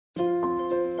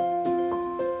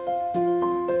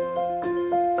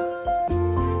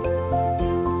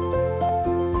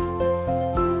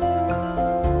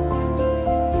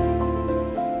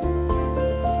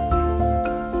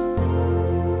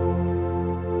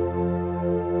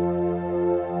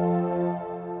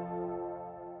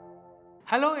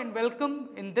Hello and welcome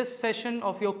in this session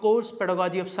of your course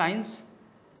Pedagogy of Science.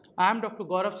 I am Dr.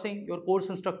 Gaurav Singh, your course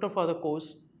instructor for the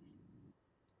course.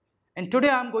 And today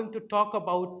I am going to talk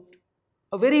about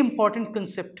a very important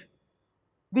concept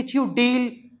which you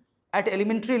deal at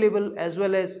elementary level as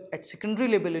well as at secondary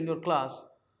level in your class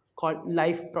called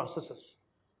life processes.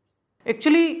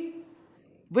 Actually,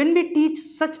 when we teach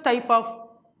such type of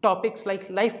topics like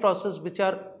life process which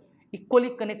are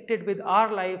equally connected with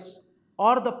our lives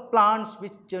or the plants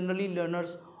which generally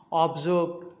learners observe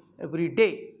every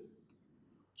day.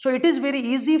 So it is very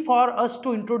easy for us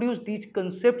to introduce these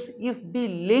concepts if we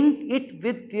link it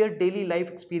with their daily life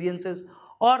experiences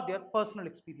or their personal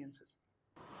experiences.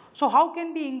 So how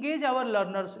can we engage our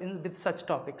learners with such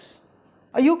topics?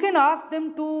 You can ask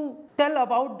them to tell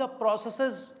about the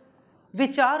processes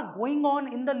which are going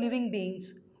on in the living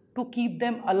beings to keep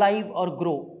them alive or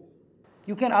grow.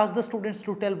 You can ask the students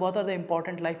to tell what are the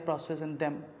important life processes in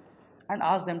them and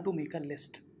ask them to make a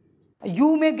list.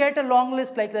 You may get a long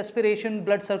list like respiration,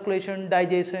 blood circulation,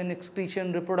 digestion,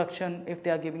 excretion, reproduction if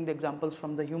they are giving the examples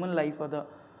from the human life or the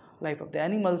life of the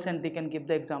animals, and they can give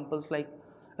the examples like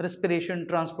respiration,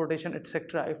 transportation,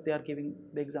 etc. if they are giving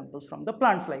the examples from the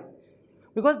plant's life,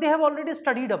 because they have already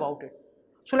studied about it.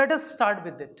 So let us start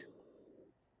with it.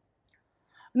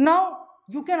 Now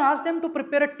you can ask them to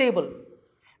prepare a table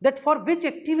that for which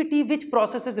activity which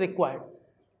process is required.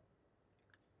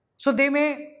 So they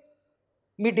may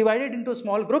be divided into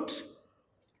small groups,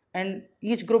 and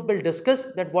each group will discuss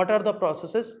that what are the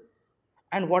processes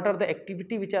and what are the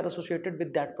activity which are associated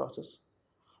with that process.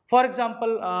 For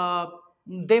example,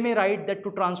 they may write that to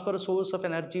transfer a source of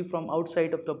energy from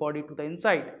outside of the body to the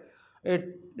inside,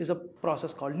 it is a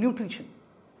process called nutrition,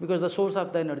 because the source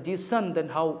of the energy is sun. Then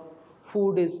how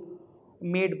food is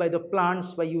made by the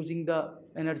plants by using the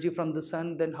energy from the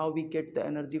sun, then how we get the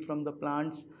energy from the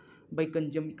plants by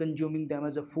consuming them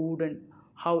as a food, and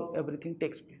how everything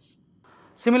takes place.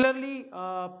 Similarly,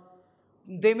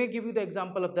 they may give you the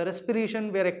example of the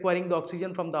respiration, where acquiring the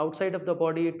oxygen from the outside of the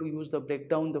body to use the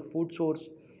breakdown the food source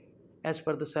as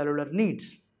per the cellular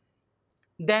needs.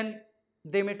 Then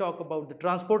they may talk about the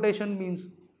transportation, means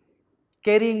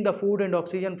carrying the food and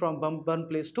oxygen from one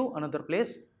place to another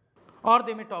place. Or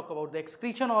they may talk about the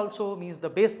excretion also, means the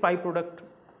waste byproduct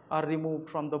are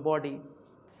removed from the body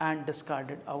and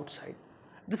discarded outside.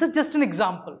 This is just an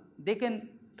example. They can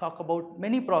talk about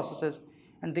many processes,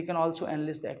 and they can also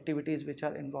enlist the activities which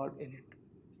are involved in it.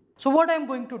 So what I am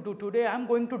going to do today, I am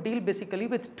going to deal basically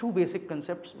with two basic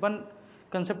concepts. One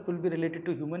concept will be related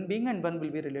to human being and one will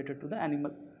be related to the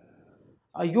animal.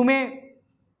 You may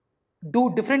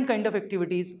do different kind of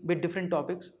activities with different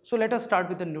topics. So let us start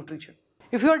with the nutrition.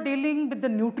 If you are dealing with the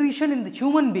nutrition in the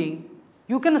human being,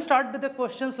 you can start with the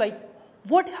questions like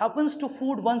what happens to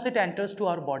food once it enters to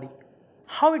our body,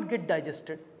 how it gets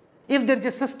digested, if there is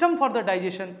a system for the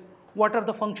digestion, what are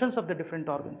the functions of the different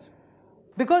organs.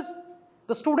 Because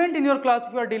the student in your class,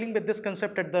 if you are dealing with this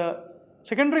concept at the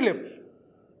secondary level,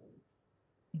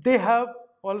 they have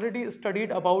already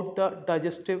studied about the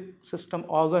digestive system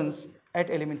organs at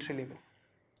elementary level.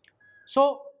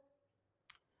 So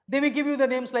they may give you the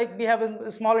names like we have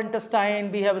a small intestine,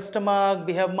 we have a stomach,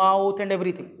 we have mouth and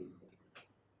everything.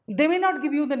 They may not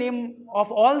give you the name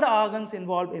of all the organs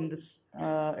involved in this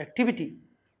activity,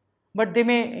 but they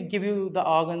may give you the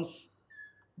organs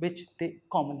which they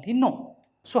commonly know.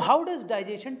 So how does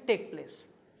digestion take place?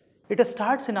 It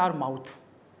starts in our mouth.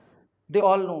 They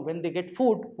all know when they get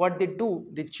food, what they do,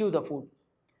 they chew the food.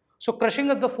 So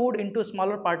crushing of the food into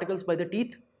smaller particles by the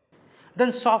teeth, then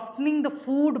softening the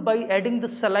food by adding the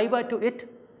saliva to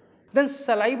it. Then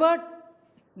saliva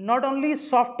not only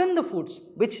soften the foods,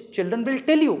 which children will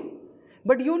tell you,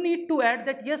 but you need to add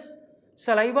that yes,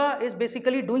 saliva is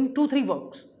basically doing 2-3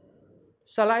 works.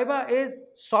 Saliva is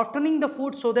softening the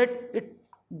food so that it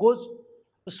goes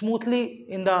smoothly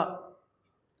in the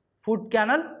food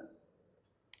canal,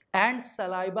 and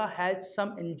saliva has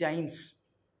some enzymes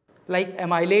like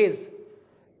amylase,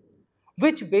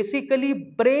 which basically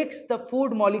breaks the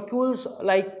food molecules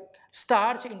like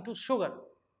starch into sugar.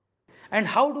 And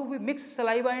how do we mix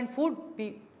saliva and food?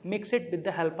 We mix it with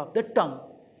the help of the tongue.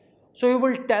 So you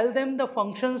will tell them the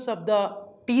functions of the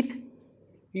teeth,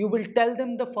 you will tell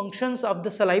them the functions of the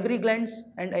salivary glands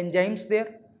and enzymes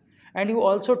there, and you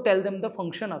also tell them the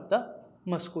function of the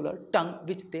muscular tongue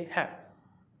which they have.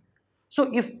 So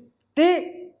if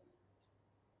they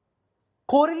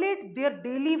correlate their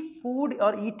daily food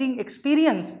or eating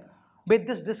experience with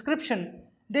this description,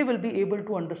 they will be able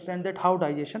to understand that how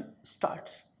digestion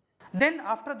starts. Then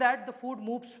after that, the food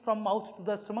moves from mouth to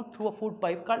the stomach through a food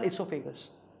pipe called esophagus.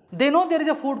 They know there is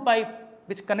a food pipe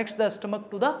which connects the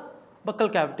stomach to the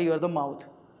buccal cavity or the mouth.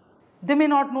 They may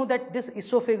not know that this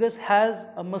esophagus has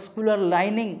a muscular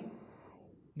lining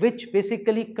which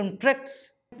basically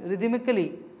contracts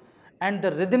rhythmically, and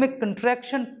the rhythmic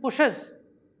contraction pushes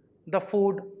the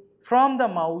food from the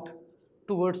mouth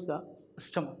towards the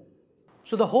stomach.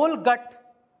 So the whole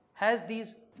gut has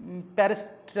these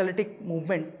peristaltic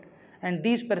movement, and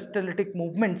these peristaltic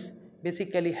movements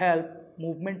basically help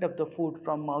movement of the food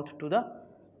from mouth to the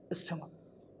stomach.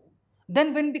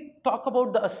 Then when we talk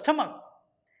about the stomach,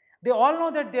 they all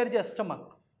know that there is a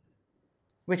stomach,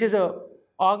 which is a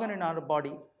organ in our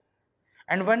body,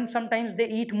 and when sometimes they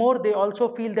eat more, they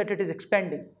also feel that it is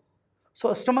expanding. So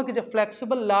a stomach is a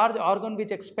flexible large organ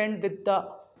which expands with the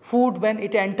food when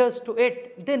it enters to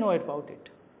it. They know about it,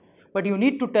 but you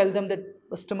need to tell them that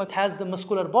the stomach has the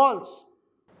muscular walls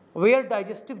where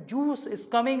digestive juice is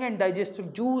coming, and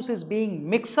digestive juice is being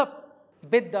mixed up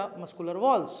with the muscular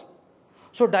walls.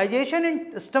 So digestion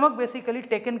in stomach basically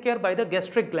taken care by the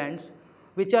gastric glands,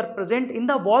 which are present in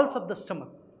the walls of the stomach.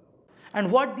 And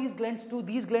what these glands do,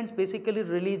 these glands basically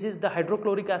releases the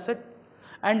hydrochloric acid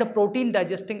and a protein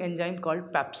digesting enzyme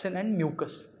called pepsin and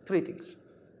mucus, three things.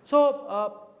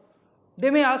 So they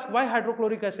may ask why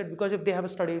hydrochloric acid, because if they have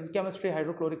studied chemistry,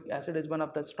 hydrochloric acid is one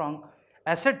of the strong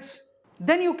acids.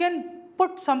 Then you can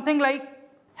put something like,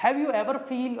 have you ever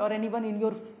feel, or anyone in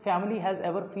your family has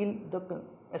ever feel the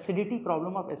acidity,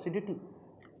 problem of acidity?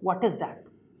 What is that?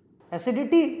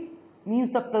 Acidity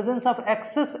means the presence of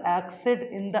excess acid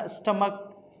in the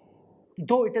stomach,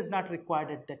 though it is not required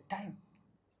at that time.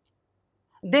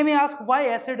 They may ask why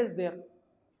acid is there.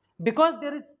 Because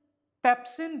there is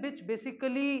pepsin which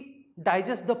basically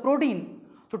digests the protein.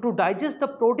 So to digest the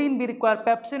protein we require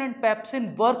pepsin, and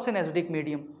pepsin works in acidic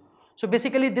medium. So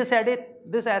basically this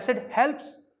acid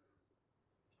helps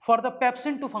for the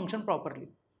pepsin to function properly.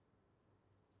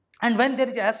 And when there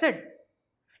is acid,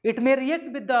 it may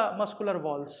react with the muscular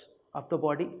walls of the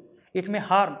body. It may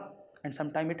harm, and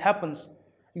sometimes it happens.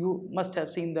 You must have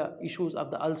seen the issues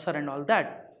of the ulcer and all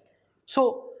that.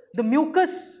 So the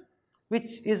mucus,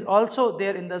 which is also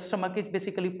there in the stomach, it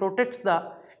basically protects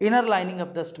the inner lining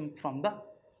of the stomach from the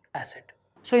acid.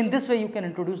 So in this way you can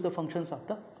introduce the functions of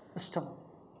the stomach.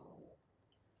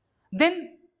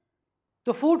 Then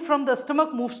the food from the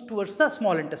stomach moves towards the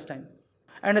small intestine.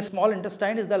 And the small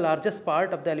intestine is the largest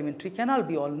part of the alimentary canal.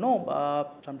 We all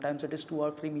know, sometimes it is 2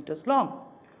 or 3 meters long.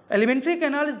 Alimentary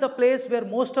canal is the place where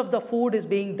most of the food is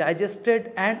being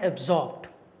digested and absorbed.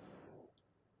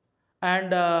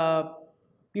 And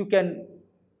you can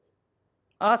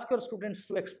ask your students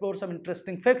to explore some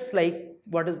interesting facts like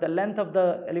what is the length of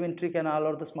the alimentary canal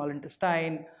or the small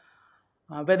intestine,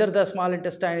 whether the small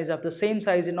intestine is of the same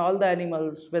size in all the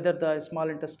animals, whether the small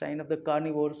intestine of the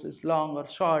carnivores is long or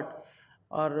short,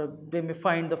 or they may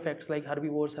find the facts like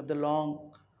herbivores have the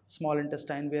long small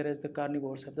intestine, whereas the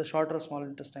carnivores have the shorter small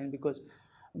intestine, because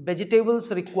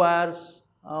vegetables requires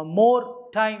more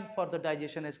time for the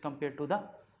digestion as compared to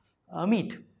the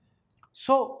meat.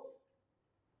 So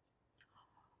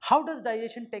how does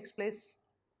digestion takes place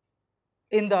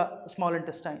in the small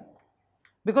intestine?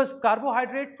 Because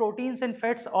carbohydrate, proteins and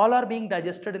fats all are being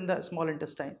digested in the small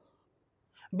intestine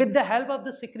with the help of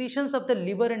the secretions of the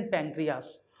liver and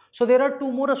pancreas. So there are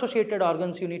 2 more associated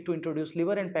organs you need to introduce,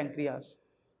 liver and pancreas.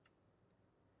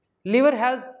 Liver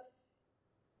has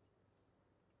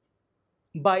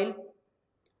bile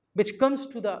which comes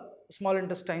to the small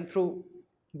intestine through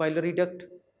biliary duct,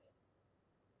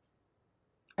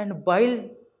 and bile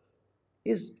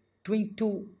is doing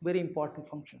 2 very important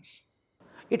functions.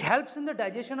 It helps in the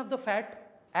digestion of the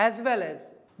fat, as well as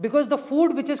because the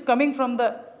food which is coming from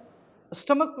the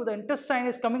stomach to the intestine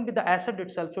is coming with the acid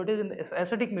itself, so it is in the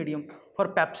acidic medium. For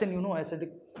pepsin, you know, acidic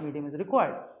medium is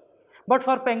required. But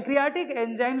for pancreatic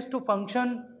enzymes to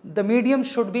function, the medium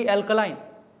should be alkaline.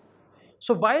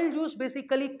 So bile juice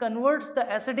basically converts the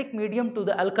acidic medium to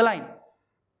the alkaline.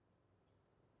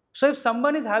 So if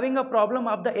someone is having a problem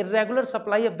of the irregular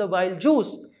supply of the bile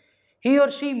juice, he or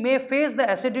she may face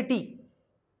the acidity,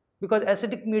 because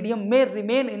acidic medium may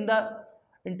remain in the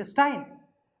intestine,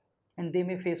 and they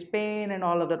may face pain and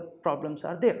all other problems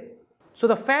are there. So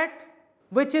the fat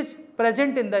which is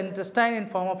present in the intestine in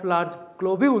form of large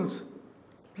globules,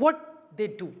 what they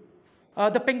do?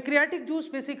 The pancreatic juice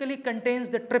basically contains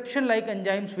the trypsin-like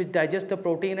enzymes which digest the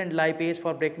protein and lipase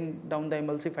for breaking down the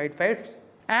emulsified fats.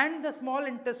 And the small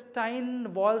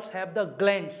intestine walls have the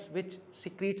glands which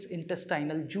secretes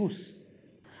intestinal juice.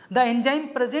 The enzyme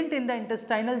present in the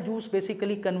intestinal juice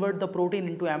basically convert the protein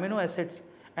into amino acids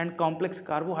and complex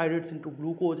carbohydrates into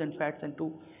glucose and fats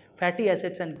into fatty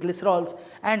acids and glycerols.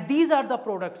 And these are the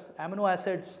products, amino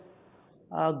acids,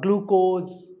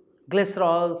 glucose,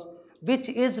 glycerols, which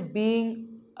is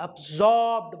being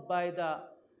absorbed by the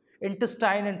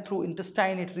intestine, and through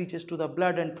intestine it reaches to the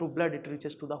blood, and through blood it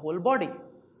reaches to the whole body.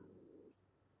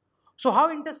 So how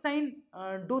intestine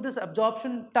do this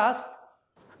absorption task?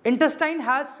 Intestine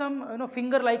has some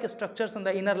finger-like structures in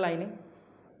the inner lining,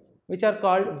 which are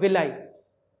called villi,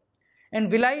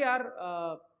 and villi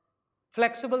are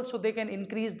flexible, so they can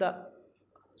increase the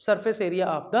surface area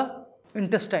of the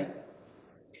intestine,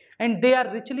 and they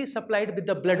are richly supplied with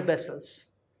the blood vessels.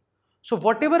 So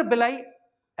whatever villi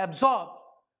absorb,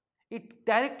 it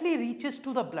directly reaches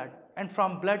to the blood, and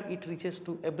from blood it reaches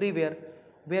to everywhere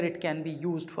where it can be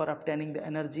used for obtaining the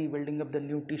energy, building up the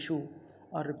new tissue,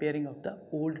 or repairing of the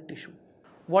old tissue.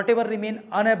 Whatever remain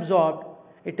unabsorbed,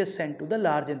 it is sent to the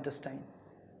large intestine,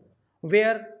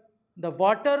 where the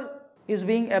water is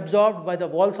being absorbed by the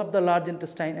walls of the large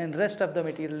intestine, and rest of the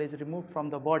material is removed from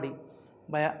the body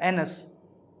via anus.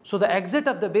 So the exit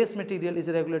of the waste material is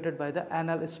regulated by the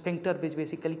anal sphincter, which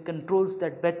basically controls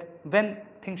that when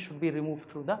things should be removed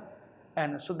through the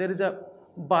anus. So there is a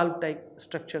bulb type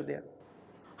structure there.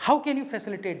 How can you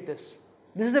facilitate this?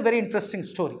 This is a very interesting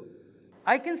story.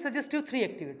 I can suggest you 3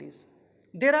 activities.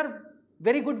 There are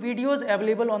very good videos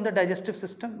available on the digestive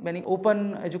system. Many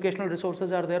open educational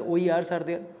resources are there, OERs are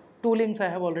there. 2 links I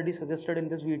have already suggested in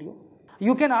this video.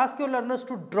 You can ask your learners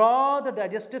to draw the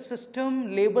digestive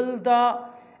system, label the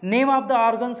name of the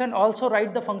organs, and also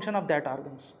write the function of that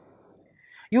organs.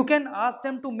 You can ask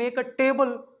them to make a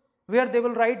table where they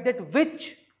will write that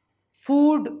which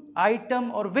food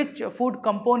item or which food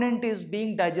component is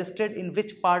being digested in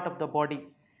which part of the body,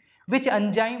 which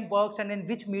enzyme works, and in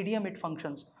which medium it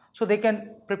functions. So they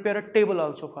can prepare a table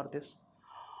also for this.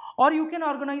 Or you can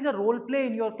organize a role play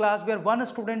in your class where one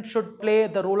student should play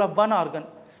the role of one organ,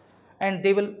 and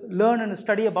they will learn and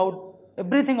study about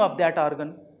everything of that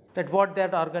organ, that what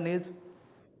that organ is,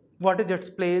 what is its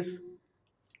place,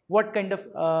 what kind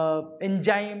of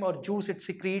enzyme or juice it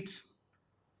secretes,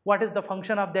 what is the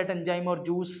function of that enzyme or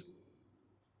juice,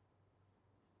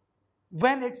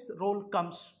 when its role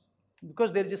comes,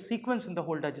 because there is a sequence in the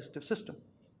whole digestive system.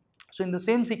 So in the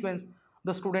same sequence,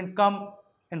 the student come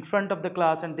in front of the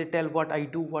class and they tell what I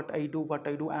do, what I do, what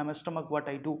I do. I am a stomach, what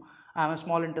I do. I am a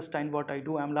small intestine, what I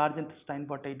do. I am large intestine,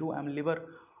 what I do. I am liver,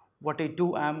 what I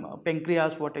do. I am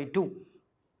pancreas, what I do.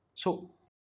 So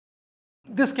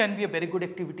this can be a very good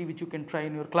activity which you can try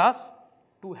in your class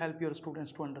to help your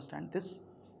students to understand this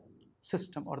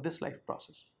system or this life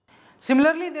process.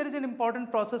 Similarly, there is an important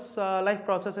process, life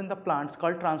process in the plants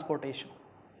called transportation.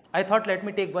 I thought let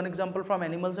me take one example from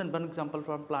animals and one example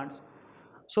from plants,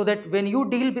 so that when you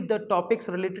deal with the topics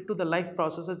related to the life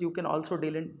processes, you can also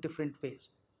deal in different ways.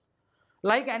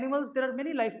 Like animals, there are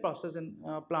many life processes in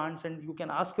plants, and you can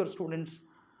ask your students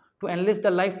to enlist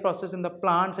the life process in the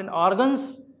plants and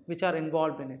organs which are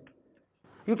involved in it.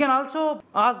 You can also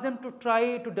ask them to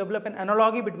try to develop an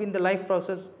analogy between the life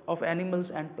process of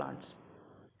animals and plants.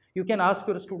 You can ask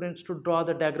your students to draw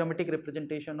the diagrammatic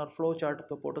representation or flow chart of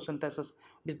the photosynthesis,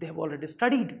 which they have already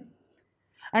studied,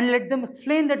 and let them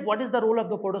explain that what is the role of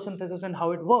the photosynthesis and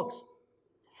how it works.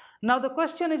 Now the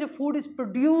question is, if food is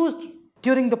produced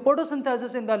during the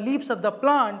photosynthesis in the leaves of the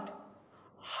plant,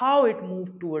 how it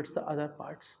moves towards the other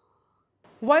parts.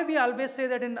 Why we always say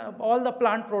that in all the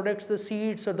plant products, the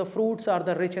seeds or the fruits are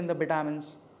the rich in the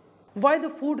vitamins. Why the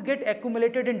food get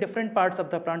accumulated in different parts of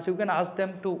the plants? You can ask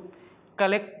them to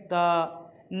collect the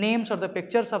names or the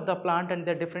pictures of the plant and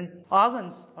their different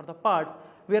organs or the parts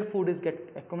where food is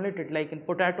get accumulated. Like in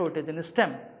potato, it is in a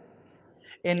stem.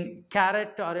 In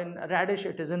carrot or in radish,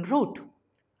 it is in root.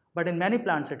 But in many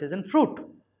plants, it is in fruit.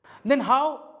 Then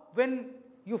how, when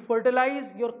you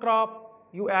fertilize your crop,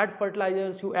 you add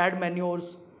fertilizers, you add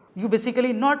manures, you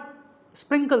basically not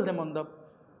sprinkle them on the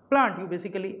plant, you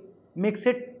basically mix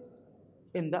it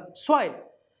in the soil.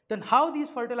 Then how these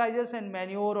fertilizers and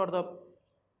manure or the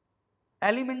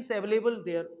elements available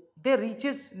there, they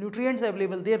reaches, nutrients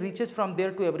available there reaches from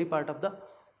there to every part of the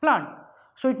plant.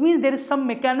 So it means there is some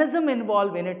mechanism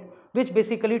involved in it which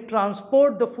basically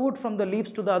transport the food from the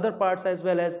leaves to the other parts, as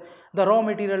well as the raw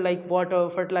material like water,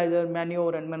 fertilizer,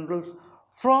 manure and minerals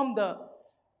from the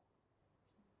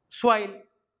soil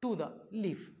to the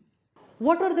leaf.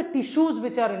 What are the tissues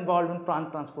which are involved in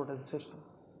plant transportation system?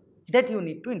 That you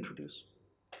need to introduce.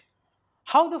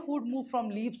 How the food move from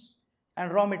leaves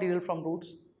and raw material from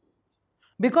roots?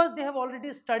 Because they have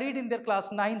already studied in their class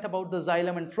 9th about the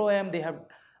xylem and phloem, they have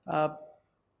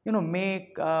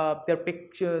make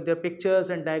their pictures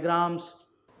and diagrams,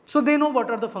 so they know what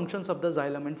are the functions of the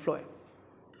xylem and phloem.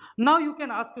 Now you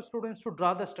can ask your students to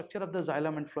draw the structure of the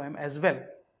xylem and phloem as well.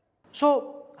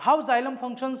 So how xylem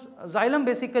functions? Xylem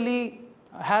basically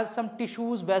has some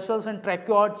tissues, vessels and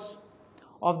tracheoids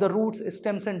of the roots,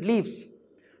 stems and leaves,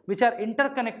 which are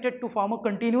interconnected to form a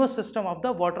continuous system of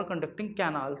the water conducting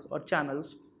canals or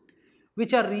channels,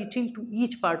 which are reaching to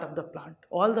each part of the plant.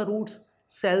 All the roots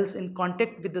cells in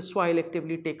contact with the soil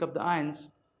actively take up the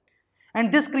ions,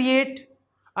 and this create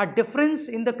a difference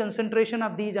in the concentration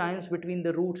of these ions between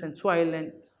the roots and soil,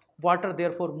 and water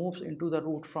therefore moves into the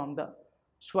root from the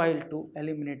soil to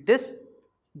eliminate this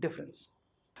difference.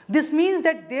 This means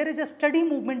that there is a steady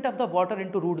movement of the water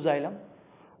into root xylem,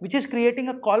 which is creating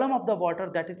a column of the water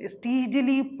that it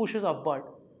steadily pushes upward.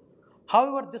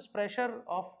 However, this pressure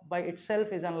of by itself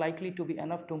is unlikely to be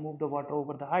enough to move the water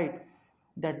over the height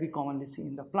that we commonly see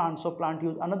in the plant. So plant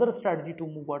use another strategy to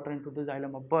move water into the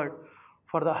xylem upward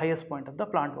for the highest point of the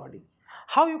plant body.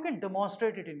 How you can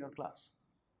demonstrate it in your class?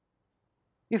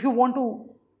 If you want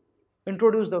to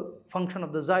introduce the function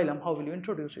of the xylem, how will you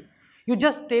introduce it? You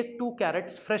just take 2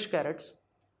 carrots, fresh carrots,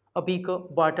 a beaker,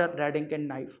 butter, red ink and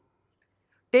knife.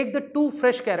 Take the 2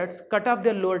 fresh carrots, cut off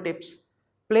their lower tips,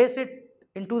 place it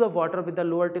into the water with the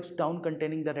lower tips down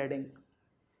containing the red ink.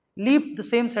 Leave the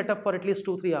same setup for at least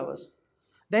 2-3 hours.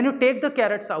 Then you take the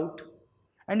carrots out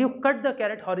and you cut the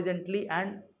carrot horizontally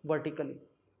and vertically.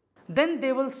 Then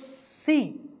they will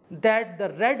see that the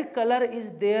red color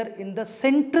is there in the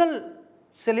central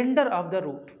cylinder of the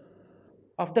root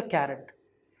of the carrot.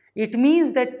 It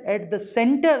means that at the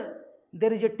center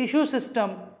there is a tissue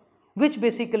system which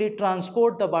basically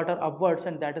transport the water upwards,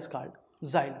 and that is called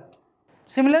xylem.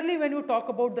 Similarly, when you talk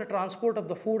about the transport of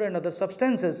the food and other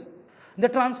substances, the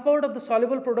transport of the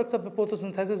soluble products of the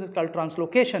photosynthesis is called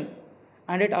translocation,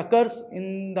 and it occurs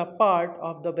in the part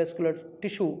of the vascular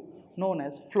tissue known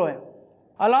as phloem.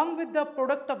 Along with the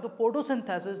product of the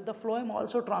photosynthesis, the phloem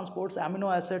also transports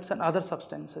amino acids and other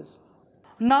substances.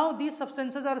 Now these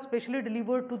substances are specially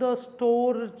delivered to the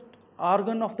storage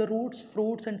organ of the roots,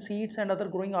 fruits and seeds and other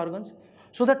growing organs.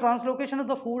 So the translocation of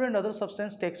the food and other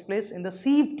substance takes place in the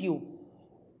sieve tube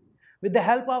with the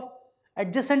help of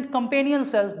adjacent companion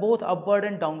cells both upward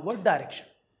and downward direction.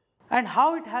 And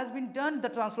how it has been done, the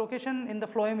translocation in the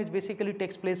phloem which basically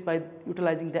takes place by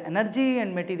utilizing the energy,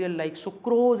 and material like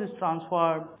sucrose is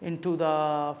transferred into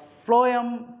the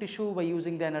phloem tissue by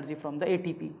using the energy from the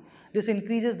ATP. This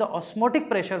increases the osmotic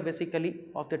pressure basically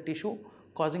of the tissue,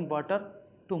 causing water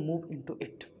to move into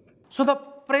it. So the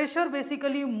pressure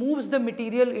basically moves the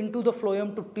material into the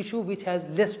phloem to tissue which has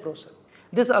less pressure.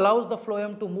 This allows the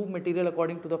phloem to move material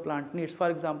according to the plant needs. For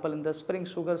example, in the spring,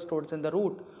 sugar stored in the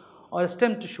root or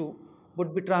stem tissue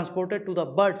would be transported to the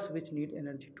buds which need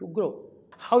energy to grow.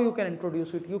 How you can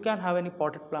introduce it? You can have any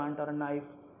potted plant or a knife.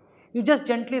 You just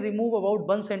gently remove about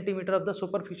 1 centimeter of the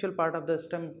superficial part of the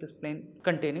stem of this plant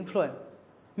containing phloem.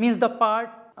 Means the part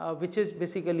which is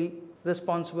basically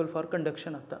responsible for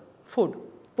conduction of the food.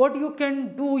 What you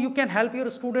can do, you can help your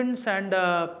students and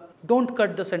don't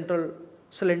cut the central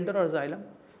cylinder or xylem.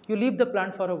 You leave the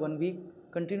plant for 1 week,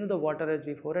 continue the water as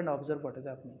before and observe what is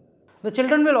happening. The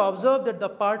children will observe that the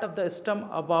part of the stem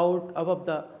above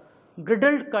the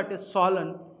griddled cut is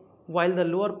swollen while the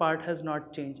lower part has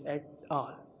not changed at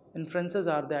all. Inferences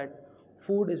are that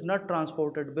food is not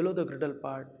transported below the griddle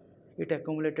part, it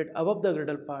accumulated above the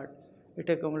griddle part. It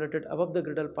accumulated above the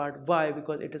griddle part. Why?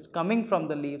 Because it is coming from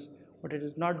the leaves, but it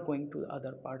is not going to the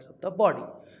other parts of the body.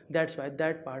 That's why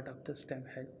that part of the stem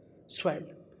had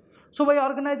swelled. So by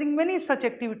organizing many such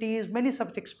activities, many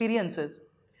such experiences,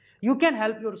 you can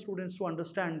help your students to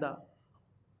understand the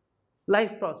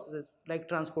life processes like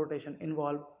transportation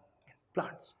involved in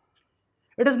plants.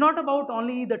 It is not about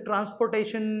only the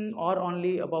transportation or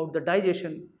only about the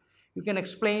digestion. You can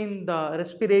explain the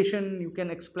respiration, you can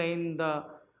explain the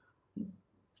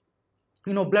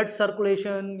blood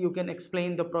circulation, you can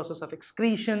explain the process of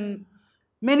excretion.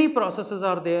 Many processes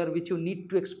are there which you need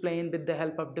to explain with the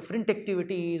help of different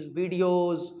activities,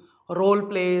 videos, role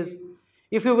plays.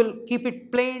 If you will keep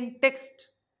it plain text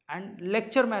and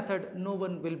lecture method, no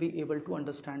one will be able to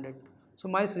understand it. So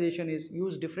my suggestion is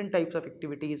use different types of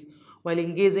activities while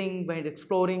engaging, while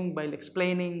exploring, while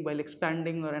explaining, while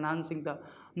expanding or enhancing the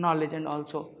knowledge, and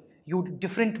also use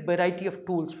different variety of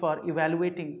tools for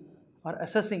evaluating or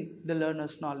assessing the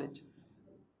learner's knowledge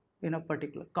in a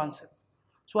particular concept.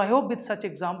 So I hope with such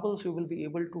examples you will be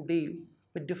able to deal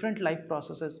with different life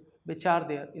processes which are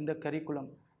there in the curriculum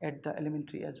at the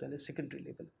elementary as well as secondary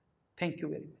level. Thank you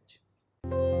very much.